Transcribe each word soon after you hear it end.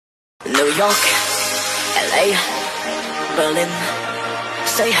New York, LA, Berlin,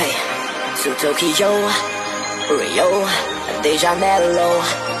 say hey to Tokyo, Rio, de Janeiro,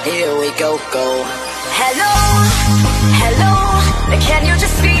 here we go, go. Hello, hello, can you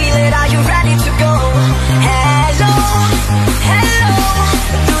just feel it? Are you ready to go? Hello, hello,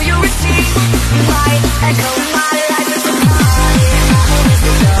 do you receive my echo? My life is a party, my home is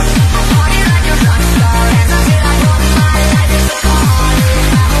the club. I party like a rock star, and until I go, my life is a party,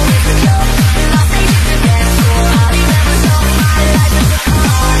 my home is the club. Los Angeles dance floor, I'll be never stop. My life is a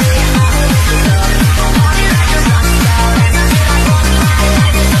party, my home is the club. I party like a rock star, and until I go, my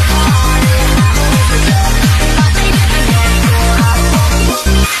life is a party, my home is the club. Los Angeles dance floor, I'll be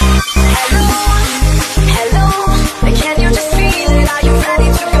hello, hello, can you just feel it? Are you ready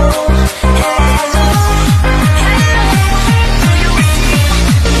to go? Hello, hello, do you receive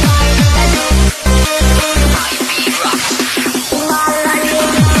my hello? My beat rocks. My life is a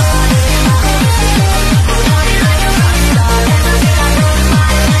party, my home is the club. I party like a rock star, and until I go,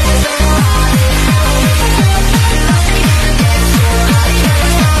 my life is a party, my home is the club. Los Angeles dance floor, I'll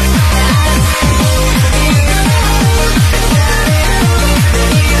be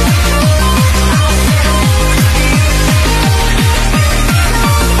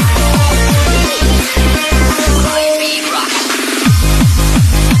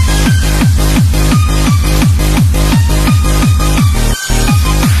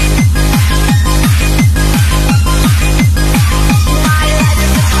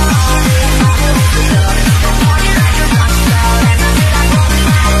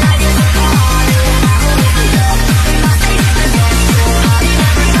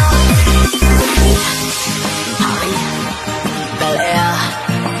never stop. Bel Air,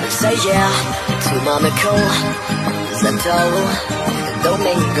 say yeah to Monaco, Santo,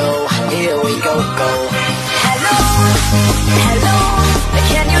 Domingo, here we go, go. Hello, hello,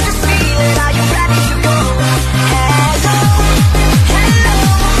 can you just feel it? Are you ready to go? Hello, hello,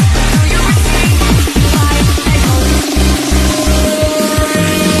 do you receive my echo?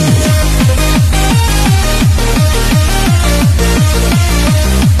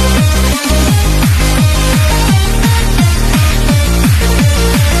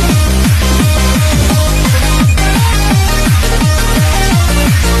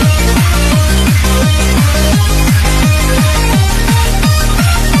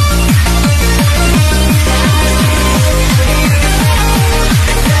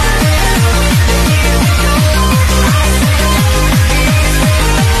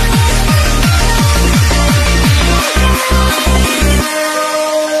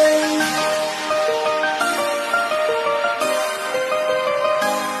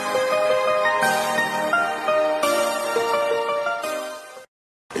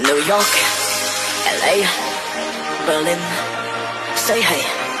 New York, LA, Berlin, say hey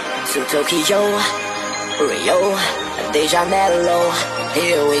to Tokyo, Rio, de Janeiro,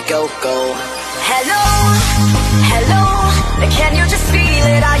 here we go, go. Hello, hello, can you just feel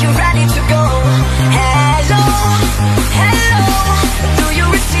it? Are you ready to go? Hello, hello, do you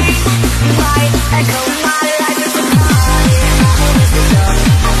receive my echo? My life is a party, my home is the club.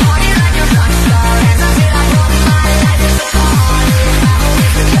 I party like a rock star, and until I go, my life is a party, my home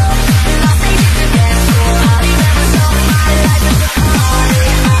is the club. Los Angeles dance floor, I'll be never stop. My life is a party,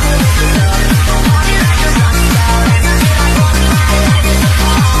 my home is the club. I party like a rock star, and until I go, my life is a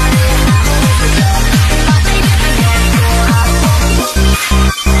party, my home is the club. Los Angeles dance floor, I'll be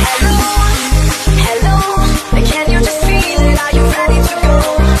hello, hello, can you just feel it? Are you ready to go?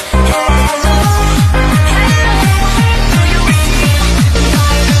 Hello, hello, do you receive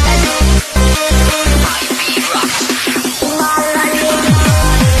my hello? My beat rocks. My life is a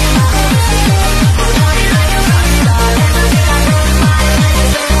party, my home is the club. I party like a rock star, and until I go, my life is a party,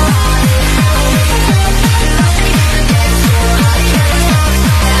 my home is the club. Los Angeles dance floor,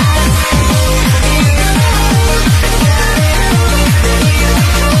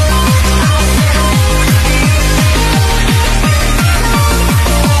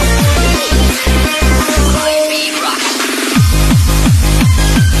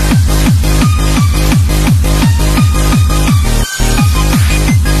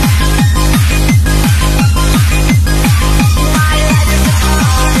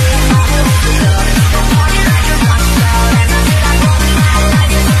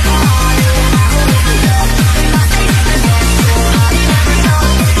 I'll be never stop.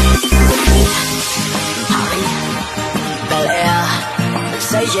 Bel Air,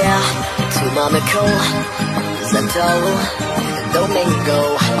 say yeah to Monaco, Santo, Domingo,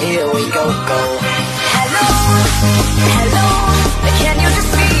 here we go, go. Hello, hello, can you just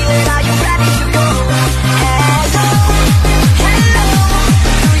feel it? Are you ready to go? Hello, hello,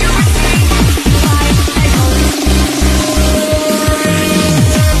 do you receive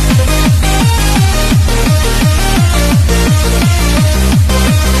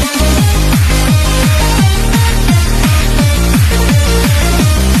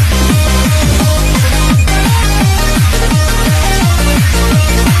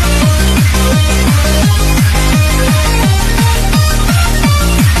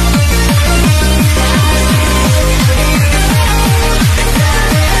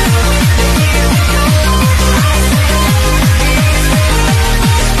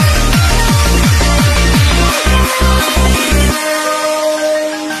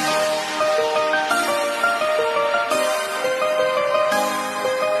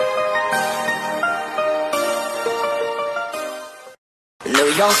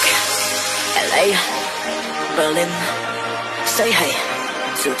York, LA, Berlin, say hey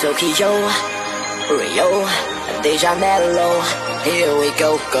to Tokyo, Rio, de Janeiro, here we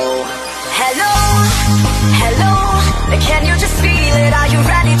go, go. Hello, hello, can you just feel it? Are you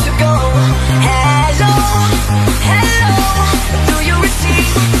ready to go? Hello, hello, do you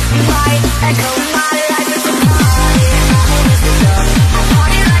receive my echo? My life is a party, my home is the club. I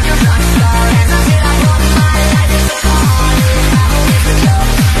party like a rock star, and I feel like what my life is a party, my home is the club.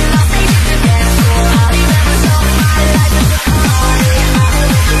 My stage is the dance floor, I'll be there with all my life is a party, my home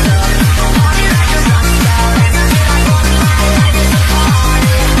is the club. I party like a rock star, and I feel like what my life is a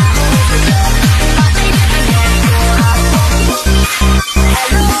party, my home is the club. My stage is the dance floor, I'll be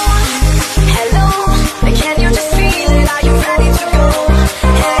hello, hello, can you just feel it? Are you ready to go?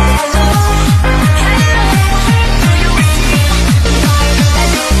 Hello, hello, do you receive my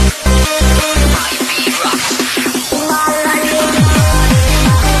hello? My beat rocks. My life is a party,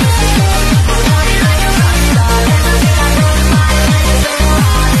 my home is the club. I party like a rock star, and I feel like what my life is a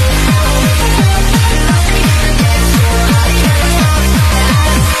party, my home is the club. My stage is the dance floor, I'll be there with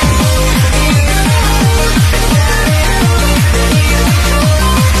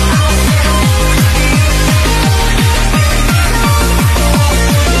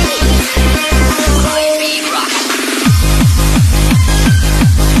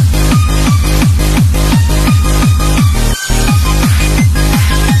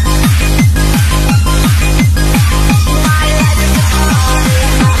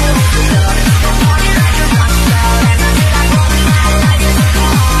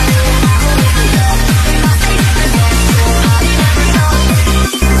all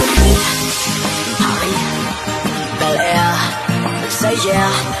my life. Bel Air, say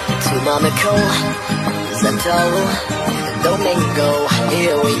yeah to Monaco, Santo, Domingo,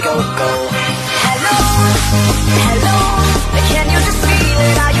 here we go, go. Hello, hello, can you just feel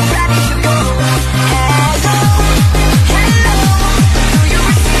it? Are you ready to go? Hello, hello, do you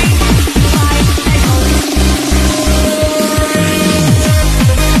receive my echo?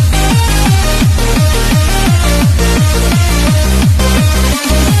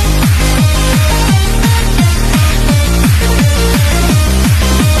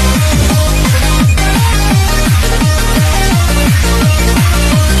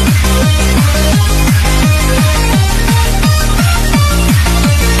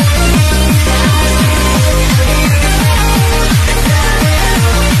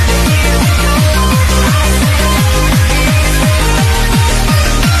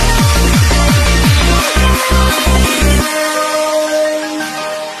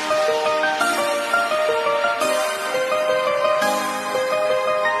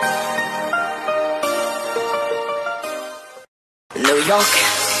 New York,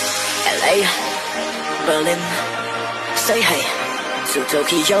 LA, Berlin, say hey to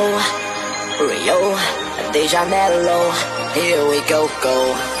Tokyo, Rio, de Janeiro, here we go,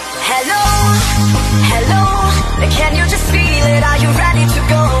 go. Hello, hello, can you just feel it? Are you ready to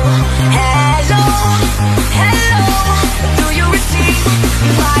go? Hello, hello, do you receive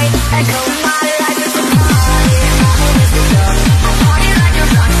my echo? My life is a party, my home is the club. I party like a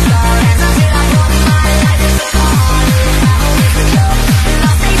rock star, and I feel like what my life is a party, my home is the club.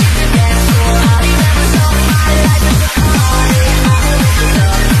 My stage is the dance floor, I'll be there with all my life is a party, my home is the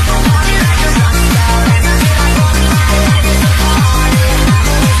club. I party like a rock star, and I feel like what my life is a party, my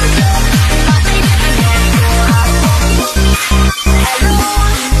home is the club. My stage is the dance floor, I'll be hello,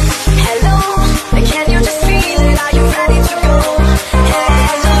 hello, can you just feel it? Are you ready to go?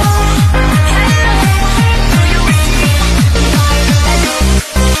 Hello, hello, do you receive my hello?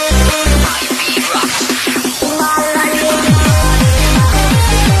 My beat rocks. My life is a party, my home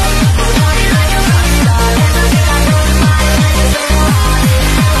is the club. I party like a rock star, and I feel like what my life is a party,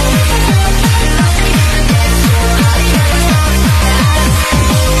 my home is the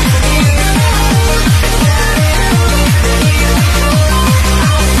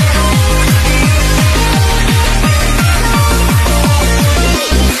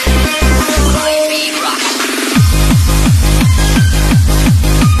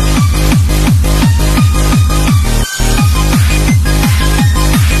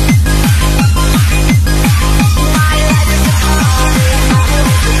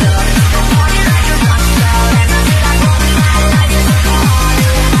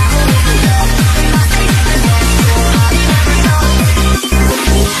club. My stage is the dance floor, I'll be there with all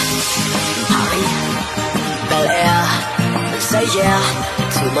my life. Bel Air, say yeah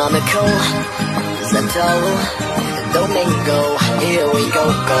to Monaco, Santo, Domingo, here we go,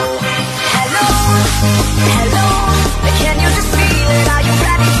 go. Hello, hello, can you just feel it? Are you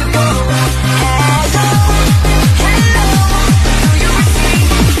ready to go? Hello, hello, do you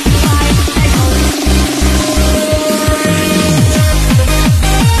receive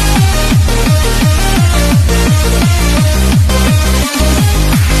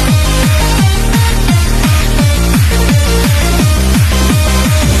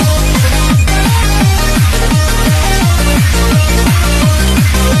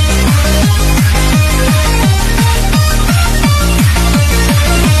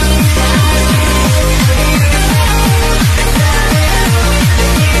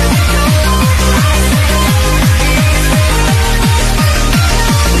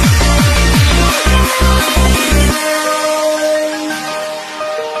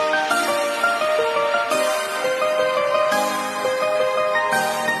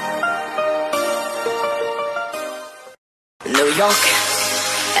York,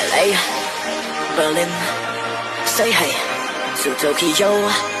 LA, Berlin, say hey to Tokyo,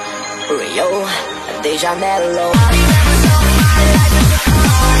 Rio de Janeiro.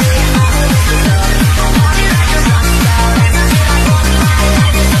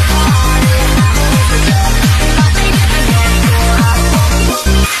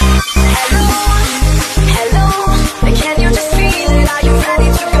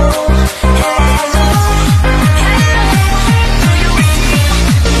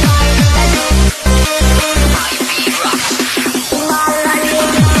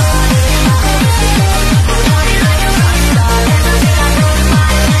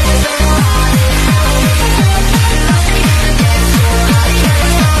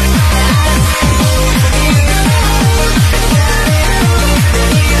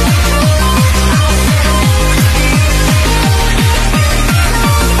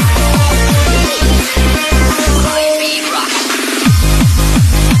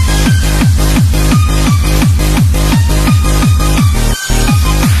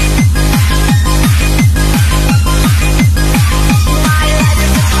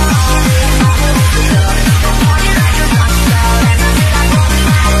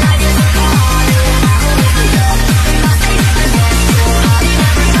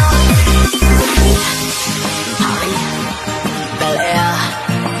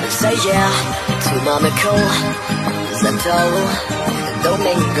 Monaco, Santo,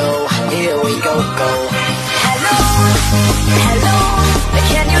 Domingo, here we go. Hello, hello,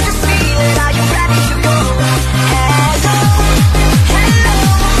 can you just feel it? Are you ready to go? Hello, hello,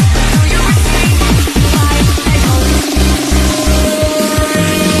 do you receive my echo?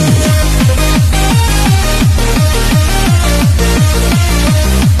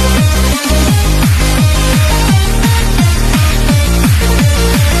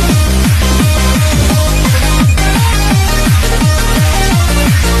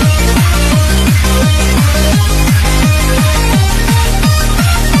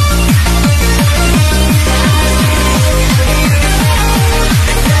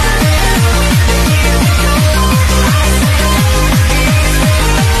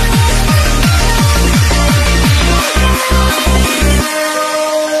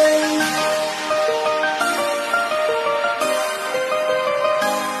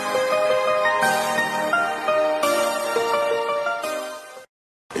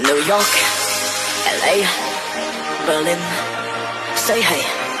 New York, LA, Berlin, say hey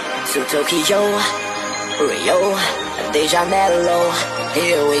to Tokyo, Rio de Janeiro,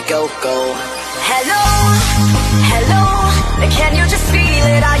 here we go. Hello, hello, can you just feel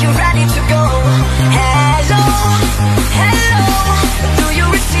it? Are you ready to go? Hello, hello, do you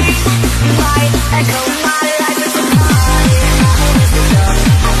receive my echo? My life is a party,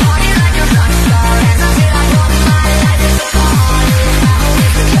 a party like a rock star, and I feel like my life is a party.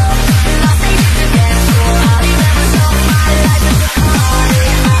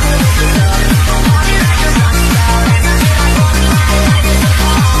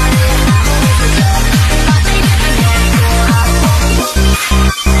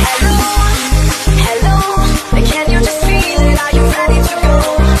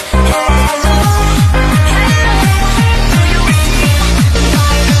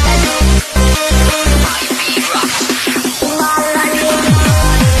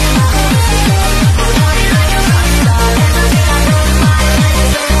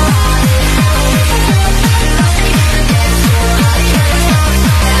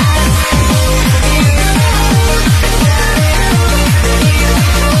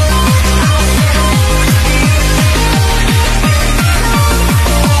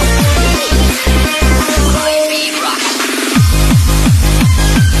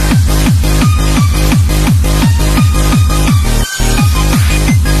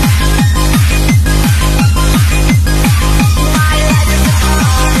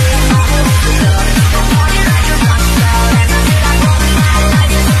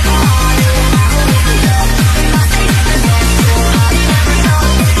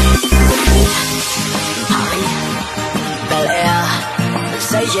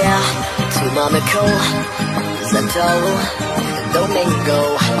 Say yeah to Monaco, Santo, Domingo,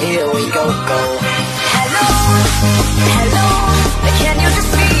 here we go. Hello, hello, can you just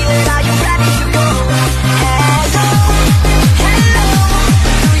feel it? Are you ready to go? Hello, hello,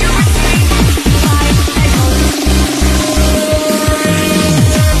 do you receive my echo?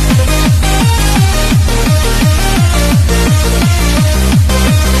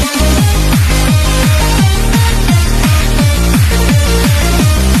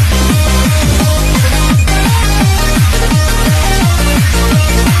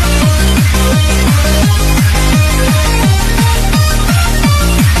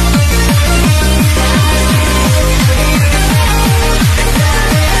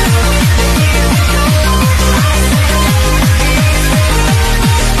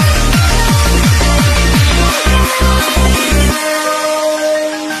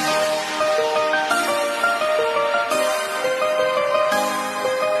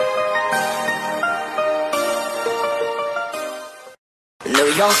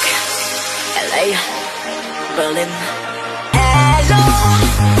 York, LA, Berlin. Hello,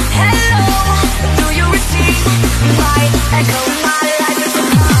 hello, do you receive my echo? My life is a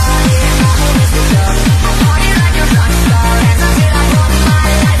party, my home is the club. I party like a rock star, and until I drop, my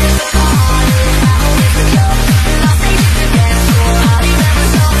life is a party, my home is the club. Los Angeles dance floor, I'll be never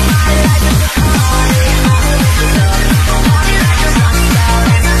stop. My life is a party, my home is the club. I party like a rock star,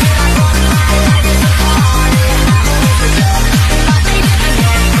 and until I drop, my life is a party, my home is the club. Los Angeles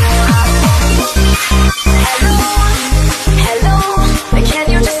dance floor, I'll be hello, hello, can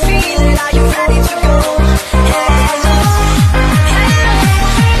you just feel it? Are you ready to go? Hello, hello,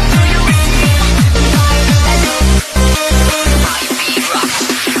 do you receive my hello? My beat rocks.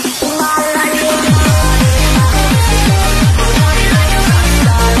 My life is a party, my home is the club. I party like a rock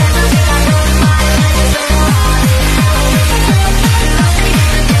star, and until I drop, my life is a party, my home is the club. Los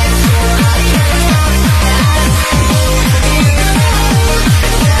Angeles dance floor,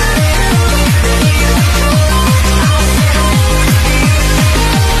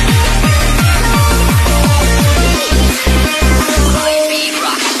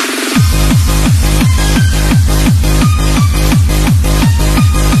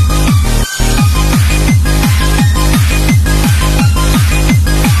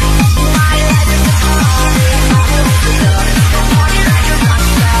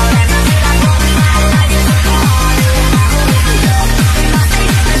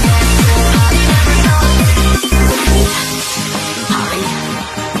 be never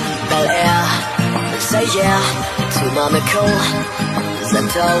stop. Bel Air, say yeah to Monaco,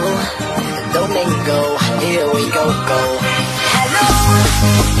 Santo, Domingo, here we go, go. Hello,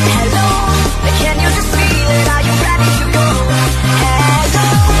 hello, can you just feel it? Are you ready to go? Hello,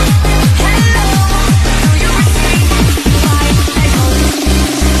 hello, do you receive my echo?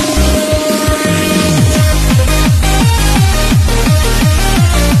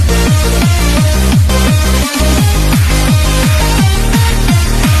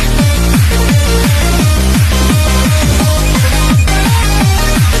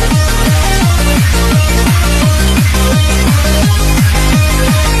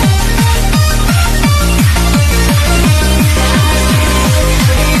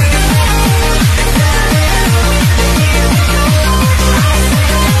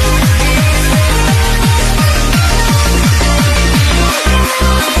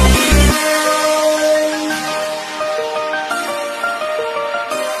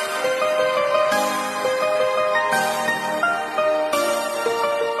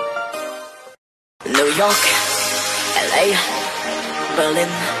 New York, LA, Berlin,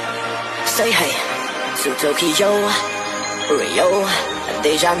 say hey to Tokyo, Rio,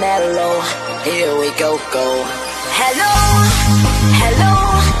 de Janeiro, here we go, go. Hello, hello,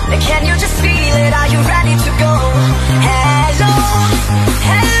 can you just feel it? Are you ready to go? Hello,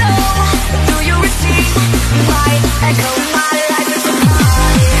 hello, do you receive my echo? My life is a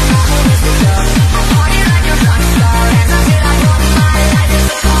party, my home is the club. I party like a rock star, and until I drop, my life is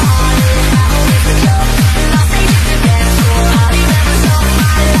a party, my home is the club. Los Angeles dance floor, I'll be never stop.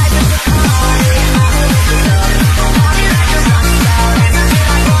 My life is a party, my home is the club. I party like a rock star, and until I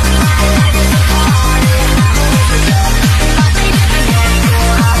drop, my life is a party, my home is the club. Los Angeles dance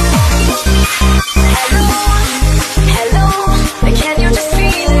floor, I'll be hello, hello, can you just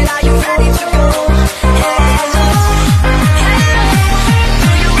feel it? Are you ready to go? Hello, hello, do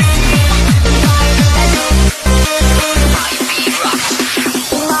you receive my hello? My beat rocks.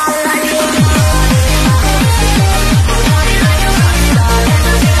 My life is a party, my home is the club. I party like a rock star, and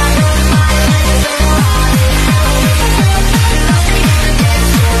until I drop, my life is a party, my home is the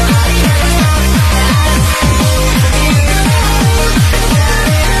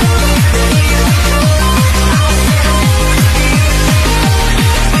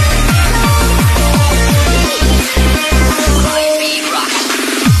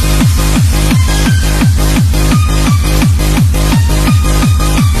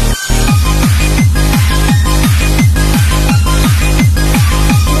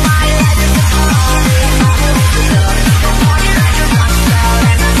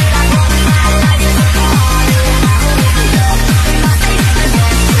club. Los Angeles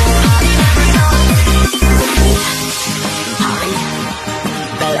dance floor, I'll be never stop.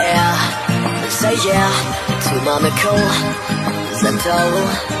 Bel Air, say yeah to Monaco, Santo,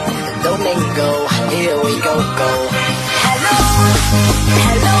 Domingo, here we go, go. Hello,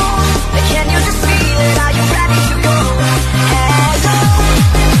 hello, can you just feel it? Are you ready to go? Hello,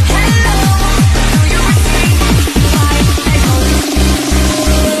 hello, do you receive my echo?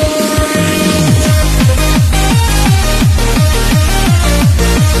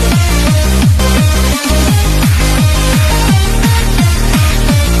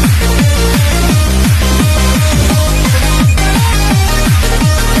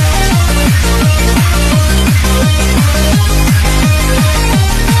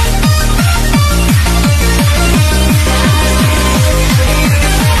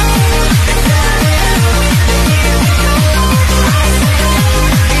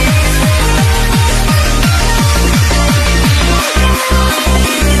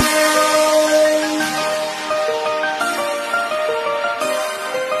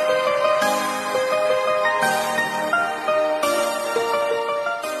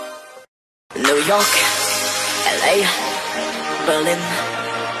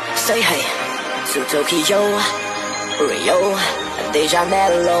 say hey to Tokyo, Rio, de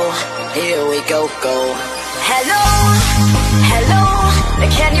Janeiro. Here we go, go. Hello, hello,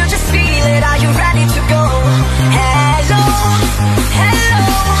 can you just feel it? Are you ready to go? Hello, hello,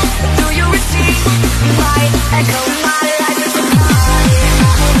 do you receive my echo? My life is a party,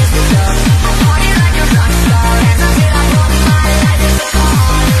 my home is the club. I party like a rock star, and until I go, my life is a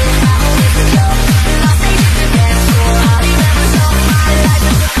party, my home is the club. My stage is the dance floor, I'll be never stop. My life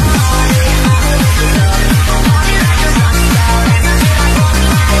is a party, my home is the club. I party like a rock star, and until I go,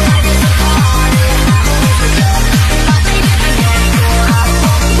 my life is a party, my home is the club. My stage is the dance floor, I'll be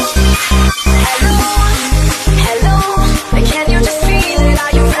hello, hello, can you just feel it?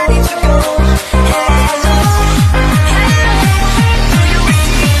 Are you ready to go? Hello, hello, do you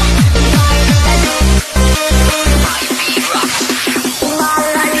receive my hello? My beat rocks. My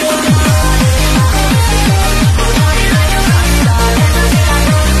life is a party, my home is the club. I party like a rock star, and until I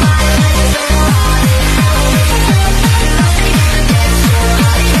go, my life is a party, my home is the club. My stage is the dance floor,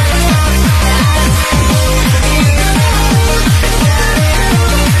 I'll be never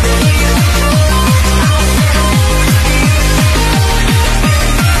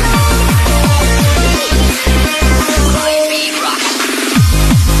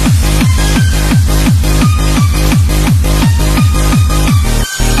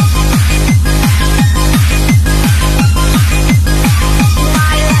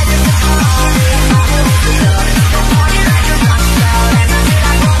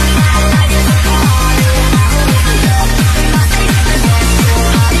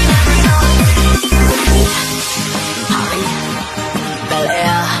stop. Bel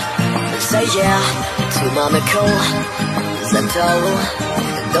Air, say yeah to Monaco, Santo,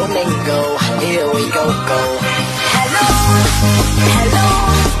 Domingo. Here we go, go. Hello, hello,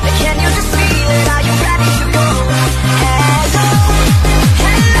 can you just feel it? Are you ready to go? Hello,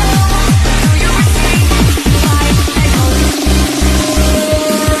 hello, do you receive my echo?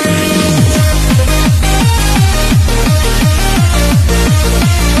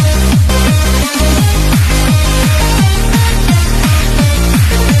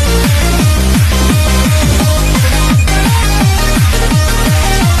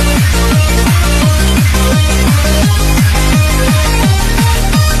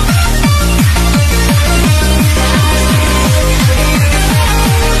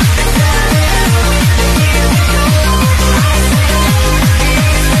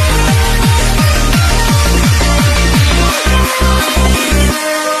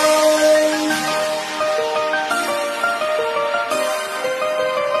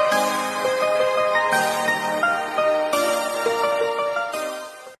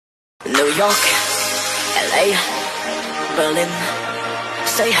 New York, LA, Berlin,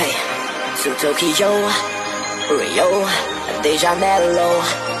 say hey to Tokyo, Rio, de Janeiro.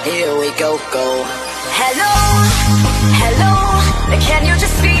 Here we go, go. Hello, hello, can you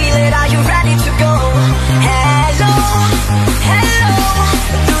just feel it? Are you ready to go? Hello, hello,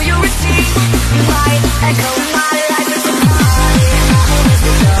 do you receive my echo? My life is a party, my home is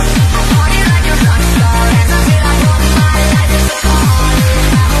the club. I party like a rock star, and until I go, my life is a party,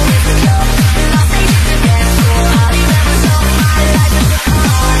 my home is the club. My stage is the dance floor, I'll be never stop. My life is a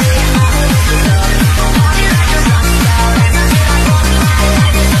party, my home is the club. I party like a rock star, and until I go, my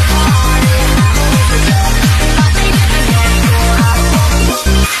life is a party, my home is the club. My stage is the dance floor, I'll be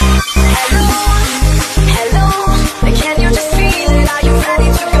hello, hello, can you just feel it? Are you ready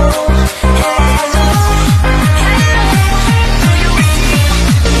to go? Hello, hello, do you receive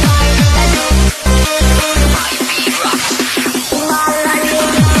my hello? My beat rocks. My life is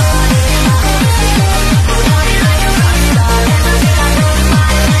a party, my home is the club. I party like a rock star, and until I go, my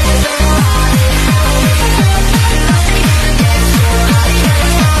life is a party, my home is the club. My stage is the dance floor, I'll be never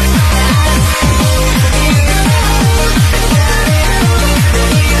stop.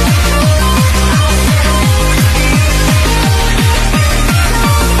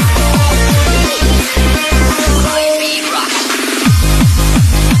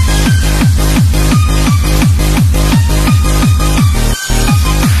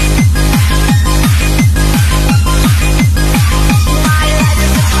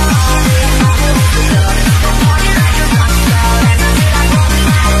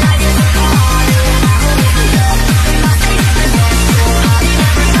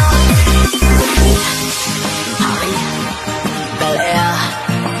 Bel Air,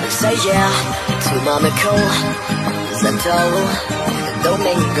 say yeah to Monaco, Santo,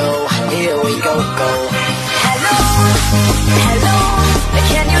 Domingo. Here we go, go. Hello, hello,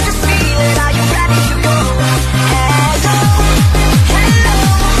 can you just feel it? Are you ready to go? Hello, hello,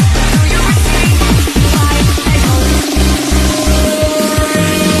 do you receive my echo?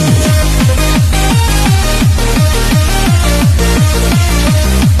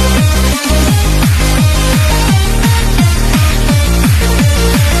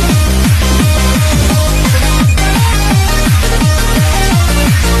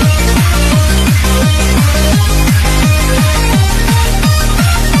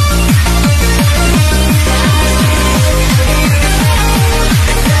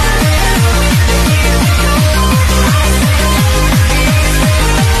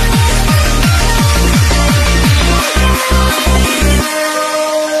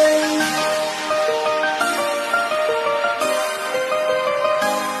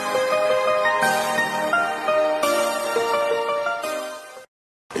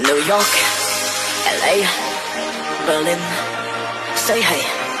 New York, LA, Berlin, say hey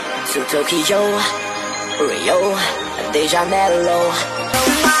to Tokyo, Rio, de Janeiro.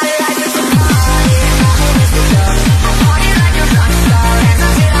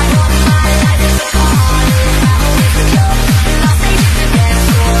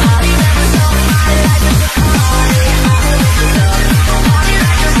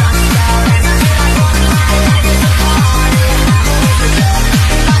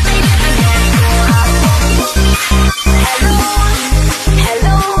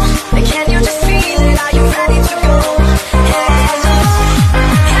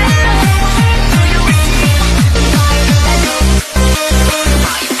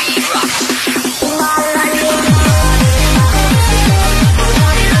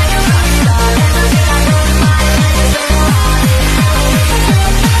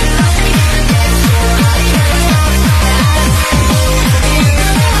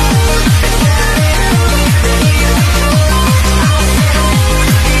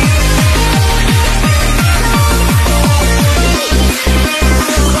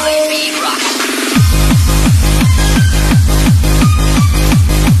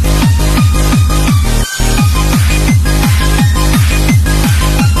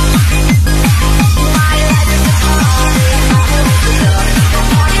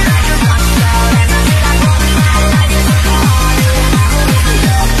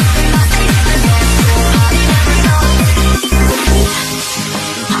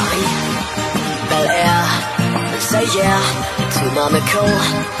 Yeah, to Monaco,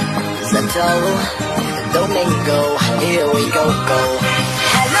 Santo, Domingo, here we go.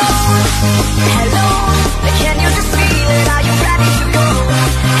 Hello, hello, can you just feel it? Are you ready to go?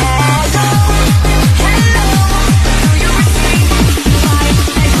 Hello, hello, do you receive my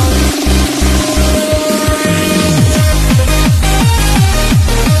echo?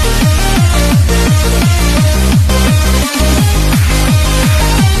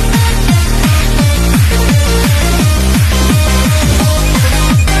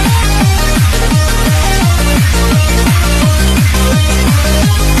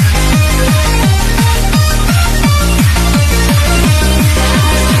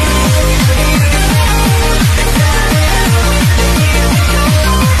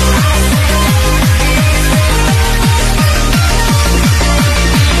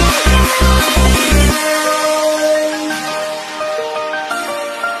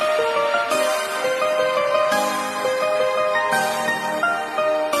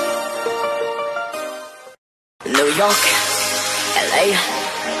 New York, LA,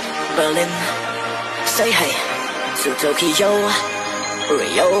 Berlin, say hey to Tokyo,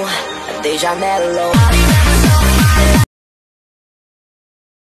 Rio, de Janeiro.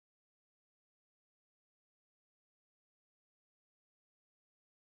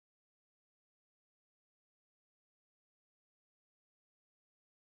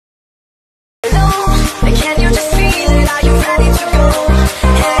 Hello, can you just feel it? Are you ready to go?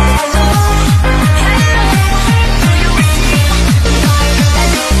 Hello, hello, do you receive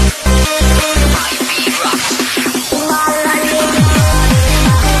my beat rock?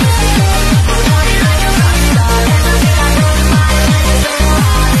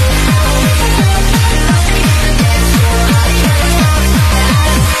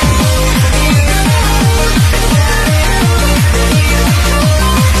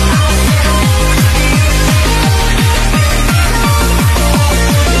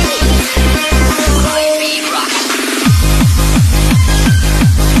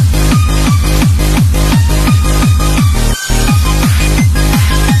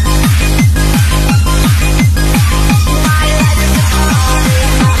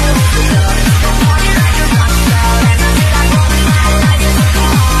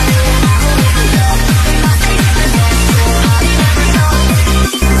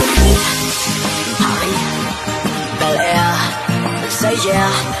 Bel Air, say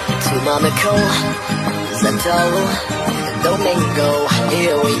yeah to Monaco, Santo, Domingo,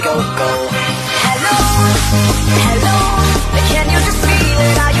 here we go. Hello, hello, can you just feel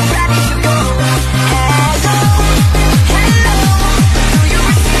it? Are you ready to go? Hello, hello, do you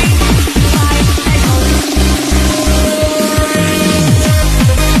receive my echo?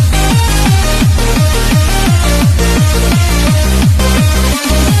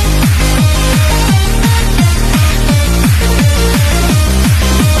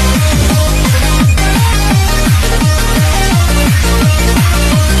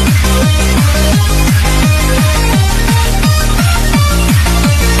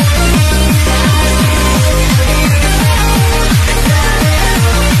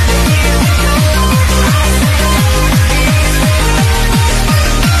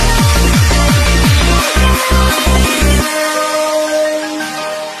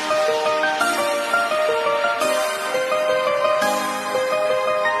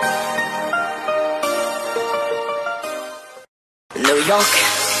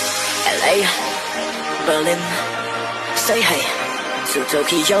 LA, Berlin, say hey to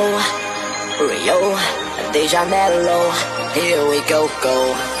Tokyo, Rio, de Janeiro. Here we go, go.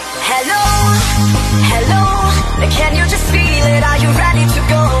 Hello, hello, can you just feel it? Are you ready to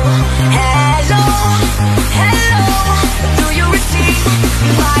go? Hello, hello, do you receive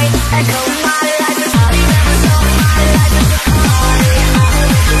my echo? My life is party, never stop. My life is a party,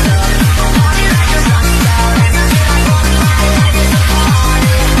 party like a rock star. Energy like one. My life is a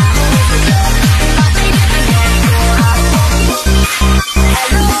party, nothing can go out.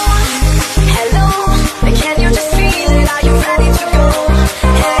 Hello, hello, can you just feel it? Are you ready to go?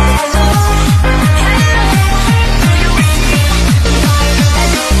 Hello, hello, do you receive my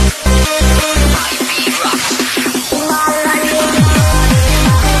echo? My beat rocks. My life is a party,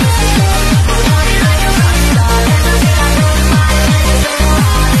 party like a rock star. Energy like one. My life is a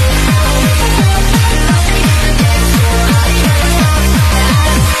party, nothing can go out. My beat rocks.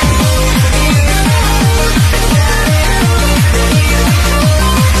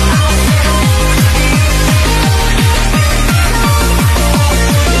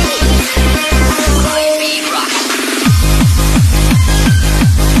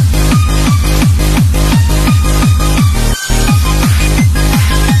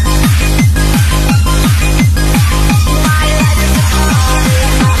 My life is a party,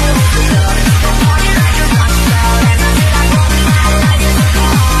 party like a rock star. Energy like one. My life is a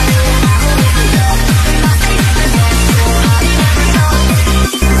party, nothing can go out.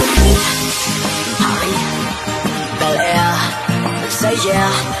 Paris, Bel Air, say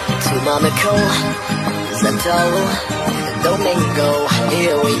yeah to Monaco, Santo, Domingo.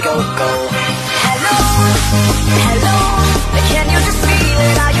 Here we go, go. Hello, hello, can you just feel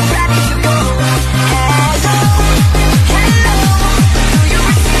it? Are you ready to go? Hello, hello, do you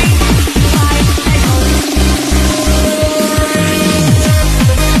receive my echo?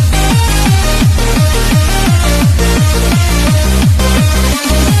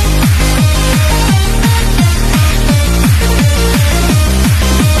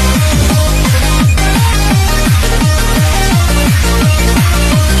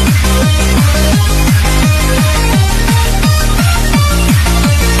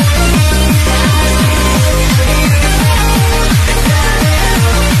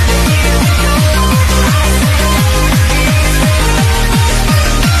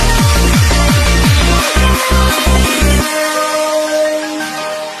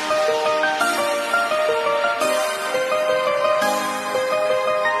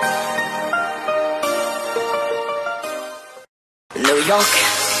 New York,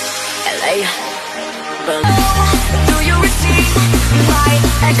 LA, Berlin. Do you receive my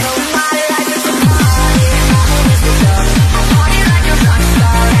echo? My life is a party, party like a rock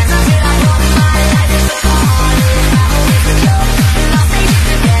star. Energy like one. My life is a party, nothing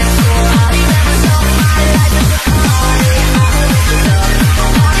can go out. Never stop. My life is a party,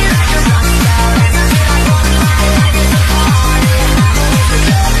 party like a rock star. Energy like one. My life is a party,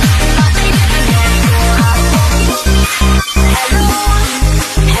 nothing can go out. Hello,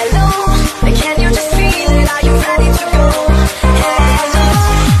 hello, can you just feel it? Are you ready to go? Hello,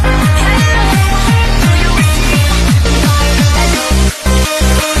 hello, do you receive my echo?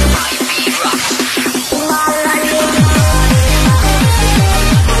 My beat rocks. My life is a party,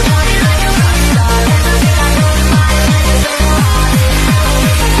 party like a rock star. Energy like one. My life is a party,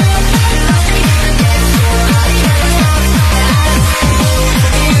 nothing can go out. Never stop. My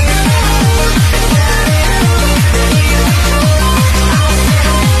beat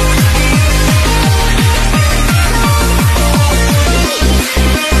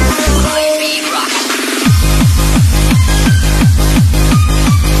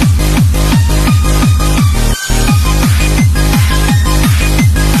rocks.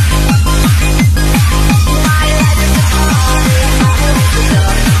 My life is a party,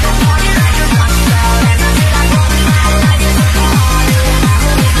 party like a rock star. Energy like one. My life is a party,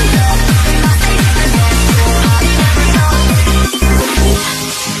 nothing can go out. Never stop.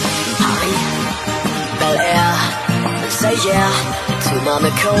 Paris, Bel Air, say yeah to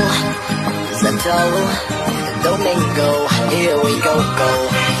Monaco, Santo, Domingo. Here we go, go.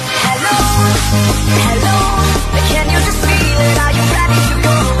 Hello, hello, can you just feel it? Are you ready to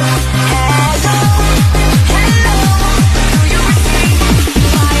go? Hello, hello, do you receive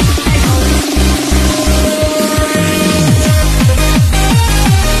my echo?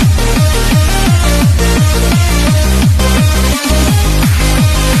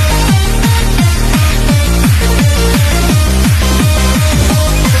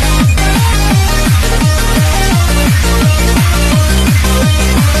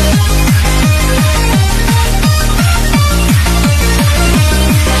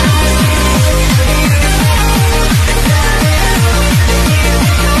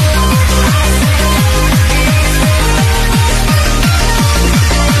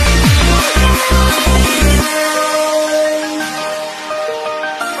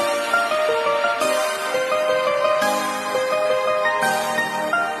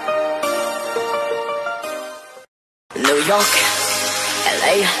 York,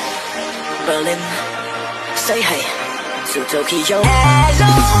 LA, Berlin, say hey to Tokyo.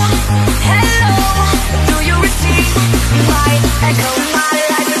 Hello, hello, do you receive my echo? My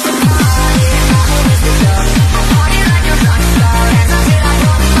life is a party, my home is the club. I party like a rock star, and until I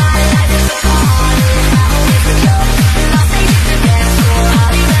drop, my life is a party, my home is the club. My stage is the dance floor,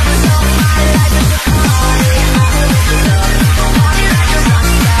 I'll be never stop. My life is a party, my home is the club. I party like a rock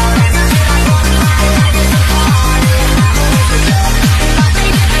star, and until I drop, my life is a party, my home is the club. My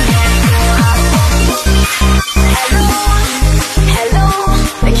stage is the dance floor, I'll be hello, hello,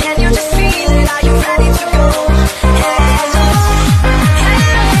 can you just feel it? Are you ready to go? Hello,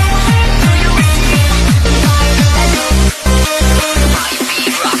 hello, do you receive my hello? My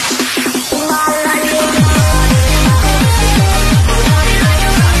beat rocks. My life is a party, my home is the club. I party like a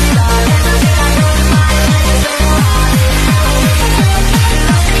rock star, and until I drop, my life is a party, my home is the club.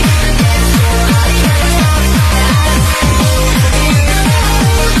 My stage is the dance floor, I'll be never stop.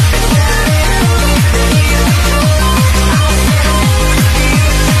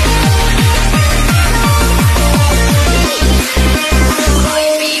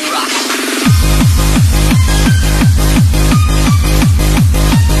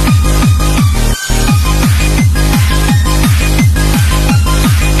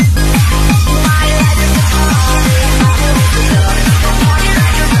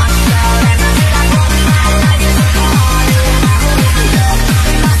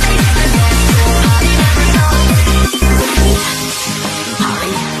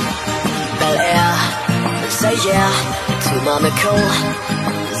 Bel Air, say yeah to Monaco,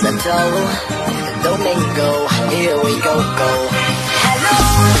 Santo, Domingo, here we go, go. Hello,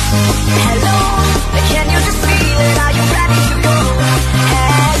 hello, can you just feel it? Are you ready to go?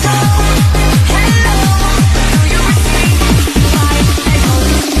 Hello, hello, do you receive my echo?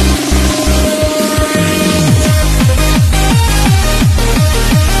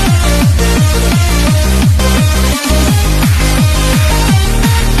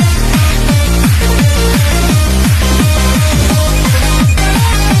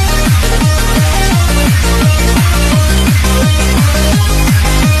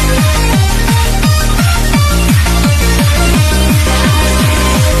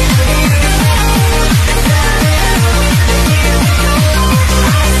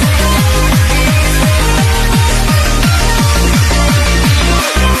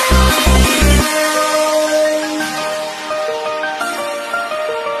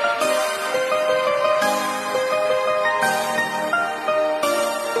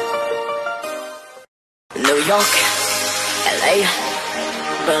 New York, LA,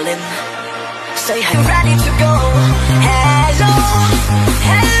 Berlin, say hey. Ready to go. Hello,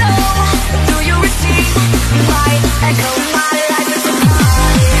 hello, do you receive my echo? My life is a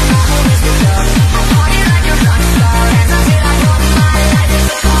party, my home is the club. I party like a rock star, and until I drop, my life is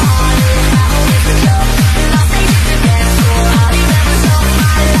a party, my home is the club. My stage is the dance floor, I'll be never stop.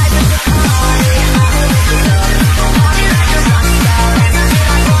 My life is a party, my home is the club. I party like a rock star, and until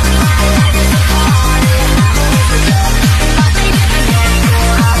I drop, my life is a party, my home is the club. My stage is the dance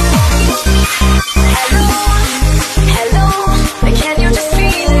floor, I'll be hello, hello, can you just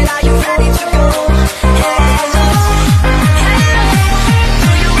feel it? Are you ready to go? Hello, hello,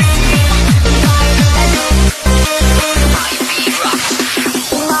 do you receive my hello? My beat rocks.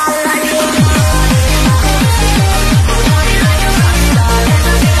 My life is a party, my home is the club. I party like a rock star, and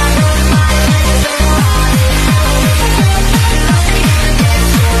until I drop, my life is a party, my home is the club. My stage is the dance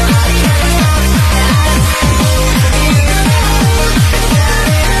floor, I'll be never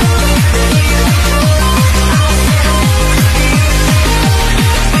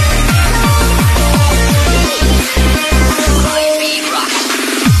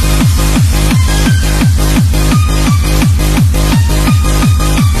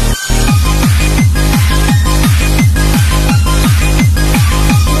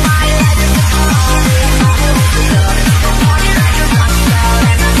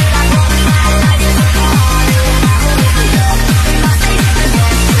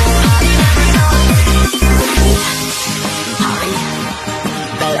stop.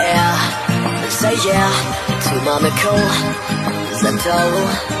 Bel Air, say yeah to Monaco, Santo,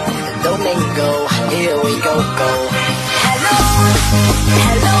 Domingo, here we go, go. Hello,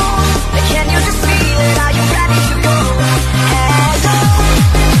 hello, can you just feel it? Are you ready to go? Hello,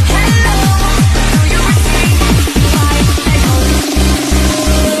 hello, do you receive my echo?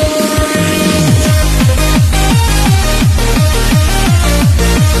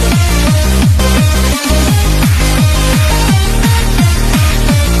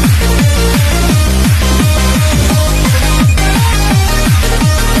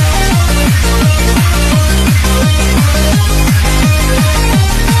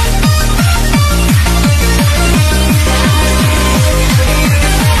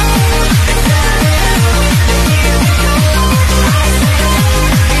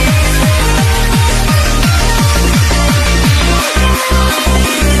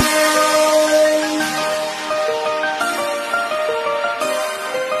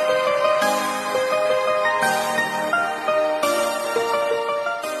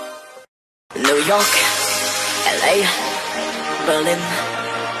 York, LA, Berlin,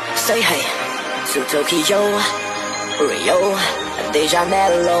 say hey to Tokyo, Rio, de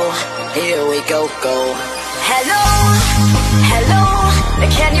Janeiro, here we go, go. Hello, hello,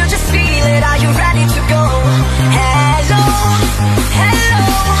 can you just feel it? Are you ready to go? Hello, hello,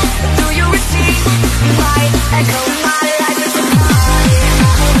 do you receive my echo? My life is a party,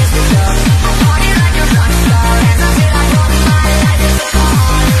 my home is a club. I party like a rock star, and until I go, my life is a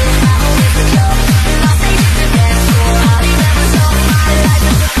party, my home is a club. My stage is the dance floor, I'll be never stop. My life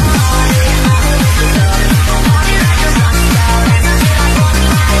is a party, my home is a club. I party like a rock star, and until I go,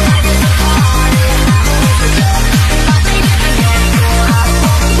 my life is a party, my home is a club. My stage is the dance floor, I'll be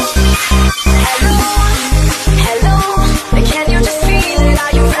hello, hello, can you just feel it?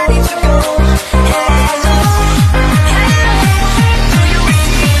 Are you ready to go? Hello, hello, do you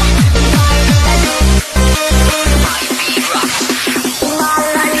receive my hello? My beat rocks. My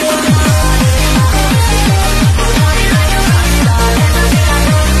life is a party, my home is a club. I party like a rock star, and until I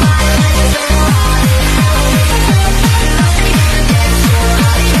go, my life is a party, my home is a club. My stage is the dance floor,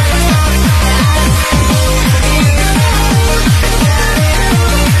 I'll be never stop.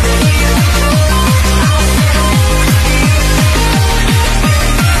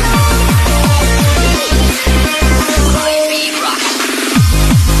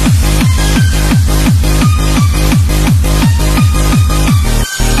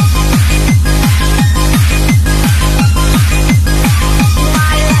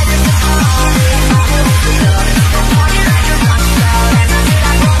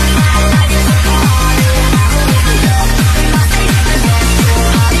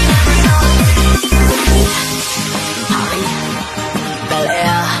 Bel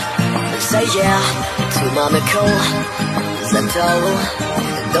Air, say yeah to Monaco, Santo,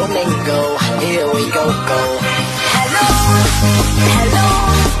 Domingo, here we go, go. Hello, hello,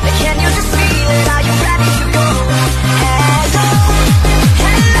 can you just feel it? Are you ready to go? Hello,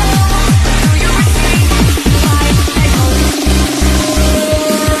 hello, do you receive my echo?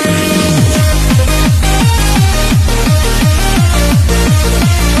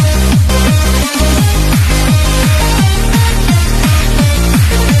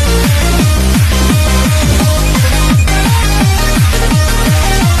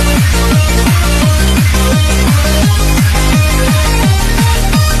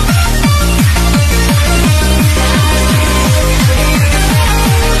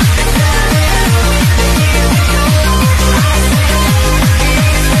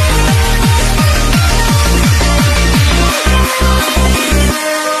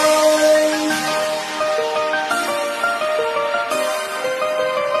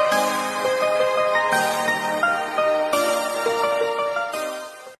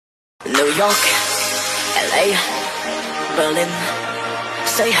 New York, LA, Berlin,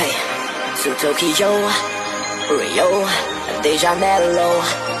 say hey to Tokyo, Rio, de Janeiro,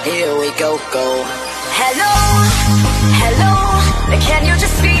 here we go, go. Hello, hello, can you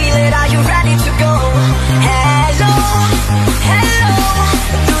just feel it? Are you ready to go? Hello, hello,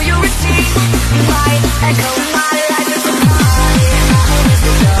 do you receive my echo? My life is a party, my home is a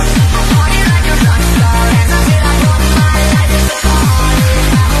club. I party like a rock star, and until I go, my life is a party,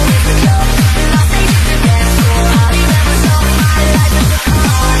 my home is a club. My stage is the dance floor, I'll be never stop. My life is a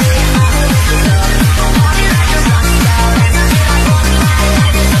party, my home is a club. I party like a rock star, and until I go, my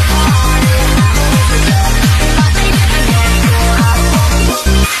life is a party, my home is a club. My stage is the dance floor, I'll be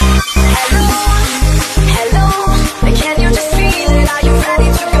hello, hello, can you just feel it? Are you ready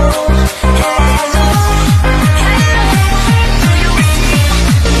to go? Hello, hello, do you receive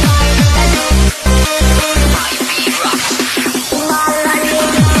my hello? My beat rocks. My life is a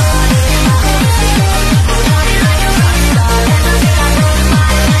party, my home is a club. I party like a rock star, and until I go, my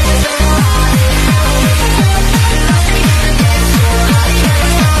life is a party, my home is a club. My stage is the dance floor,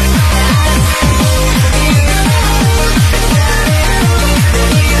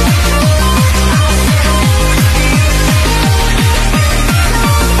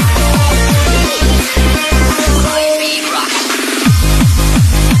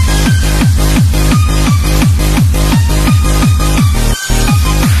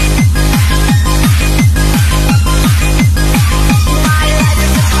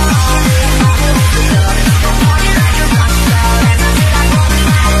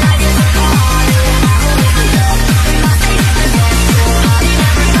 be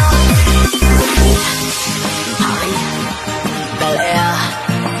never stop. Bel Air,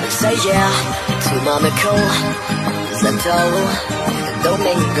 say yeah to Monaco, Santo,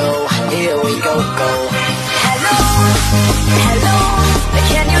 Domingo, here we go, go. Hello, hello,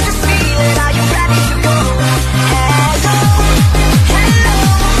 can you just feel it? Are you ready to go? Hello, hello,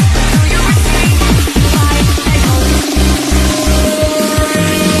 do you receive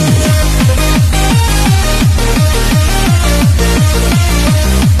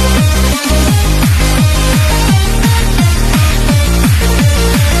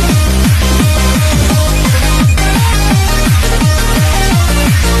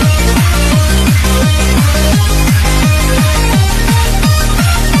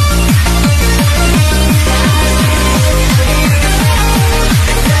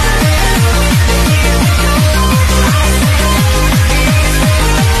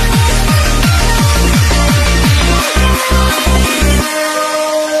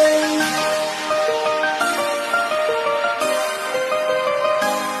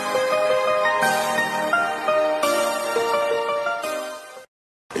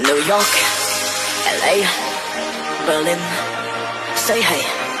say hey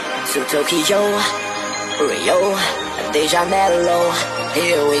to Tokyo, Rio, de Janeiro.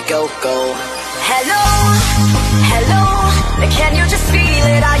 Here we go, go. Hello, hello, can you just feel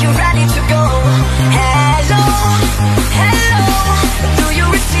it? Are you ready to go? Hello, hello, do you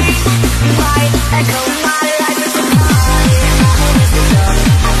receive my echo? My life is a party, my home is a club.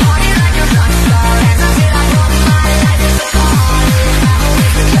 I party like a rock star, and until I drop, my life is a party, my home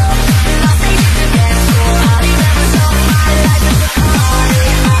is a club. My stage is a dance floor, I'll be never stop. My life is a party,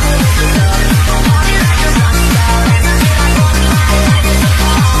 my home is a club. I party like a rock star, and until I drop, my life is a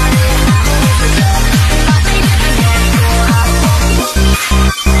party, my home is a club. My stage is a dance floor, I'll be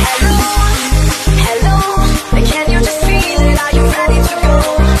hello, hello, can you just feel it? Are you ready to go?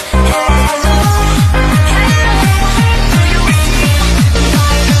 Hello, hello, do you receive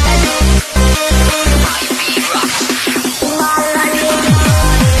my hello? My beat rocks. My life is a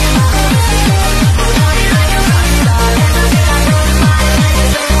party, my home is a club. I party like a rock star, and until I drop, my life is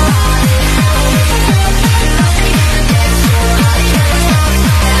a party, my home is a club. My stage is a dance floor, I'll be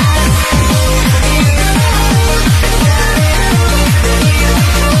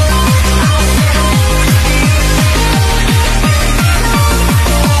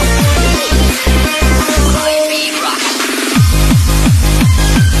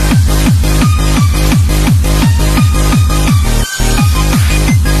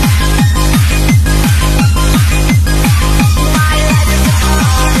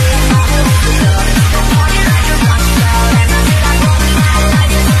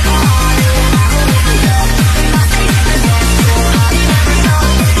never stop.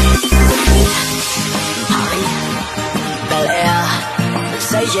 Bel Air,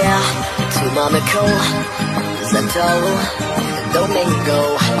 say yeah to Monaco, Santo, Domingo.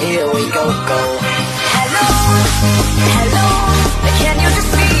 Here we go, go. Hello, hello, can you just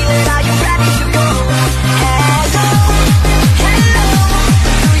feel it? Are you ready to go? Hello, hello,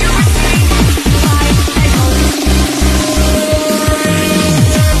 do you receive my echo?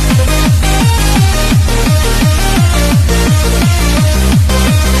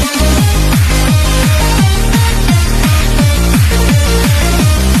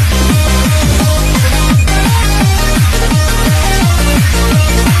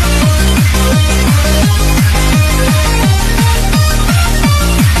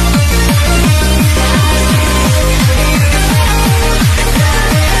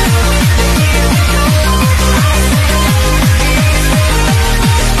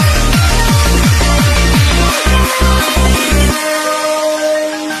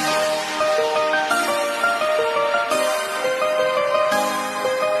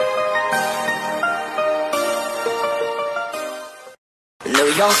 New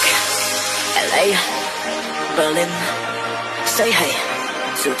York, LA, Berlin, say hey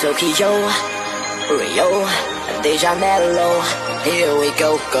to Tokyo, Rio, de Janeiro. Here we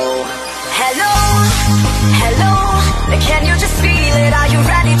go, go. Hello, hello, can you just feel it? Are you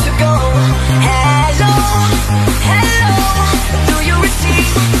ready to go? Hello, hello, do you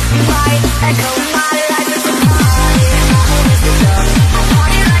receive my echo? My life is a party, my home is a club. I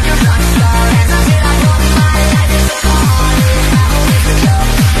party like a rock star, and until I drop, my life is a party, my home is a club.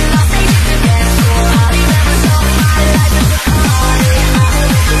 My stage is a dance floor, I'll be never stop. My life is a party, my home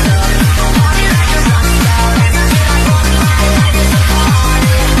is a club. I party like a rock star, and until I drop, my life is a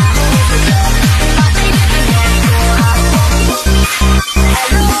party, my home is a club. My stage is a dance floor, I'll be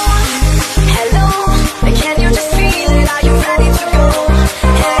hello, hello, can you just feel it? Are you ready to go?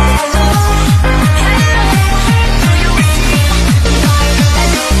 Hello, hello, do you receive my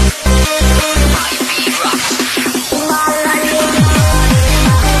hello? My beat rocks. My life is a party,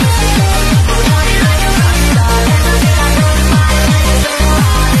 my home is a club. I party like a rock star, and until I drop, my life is a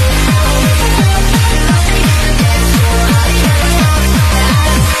party, my home is a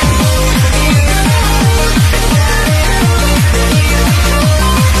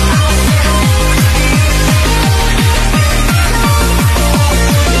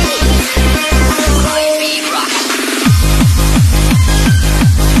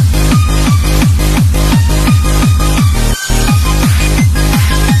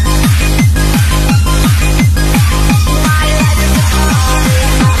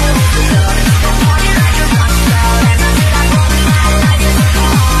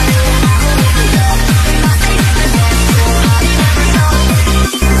club. My stage is a dance floor, I'll be never stop.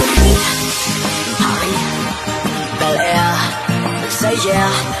 Bel Air, say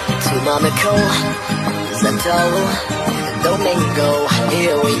yeah to Monaco, Santo, Domingo.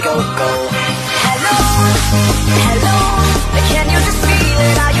 Here we go, go. Hello, hello, can you just feel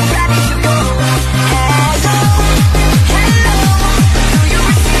it? Are you ready to go? Hello, hello, do you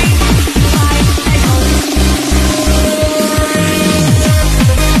receive my echo?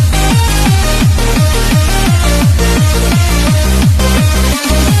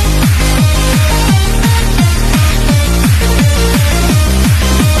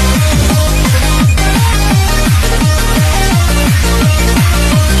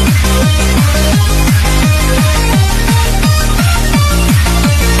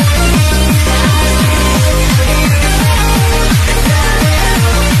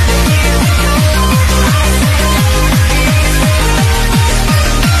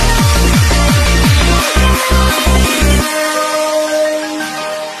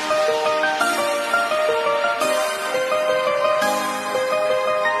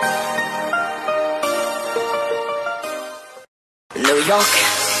 York,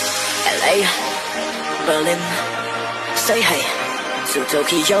 LA, Berlin, say hey to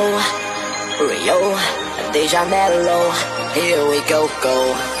Tokyo, Rio, de Janeiro. Here we go,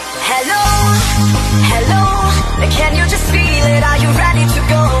 go. Hello, hello, can you just feel it? Are you ready to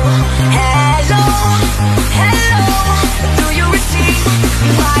go? Hello, hello, do you receive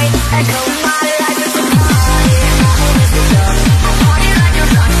my echo? My life is a party, my home is the club. I party like a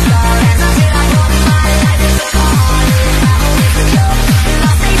rock star, and until I go, my life is a party, my home is the club.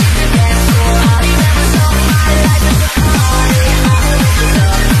 My stage is the dance floor, I'll be there for some. My life is a party, my home is the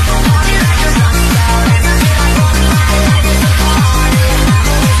club. I party like a rock star, and until I go, my life is a party, my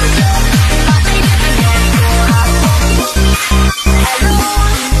home is the club. My stage is the dance floor, I'll be there for some. Hello,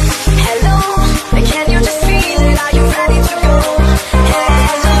 hello, can you just feel it? Are you ready to go?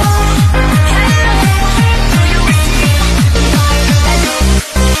 Hello, hello, do you receive my hello?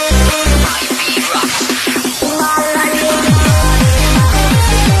 My beat rocks. My life is a party, my home is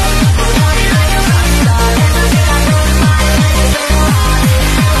the club. I party like a rock star, and until I go, my life is a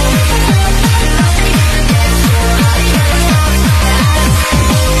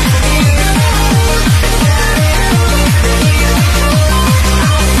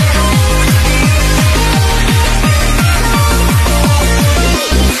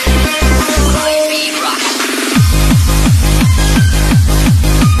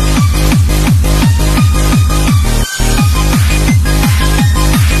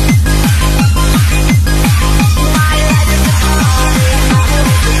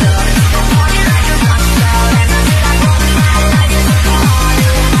party,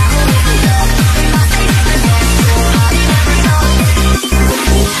 my home is the club. My stage is the dance floor, I'll be there for some.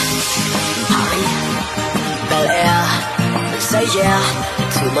 Bel Air, say yeah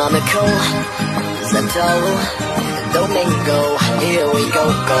to Monaco, Santo, Domingo. Here we go,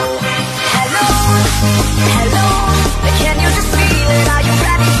 go. Hello, hello, can you just feel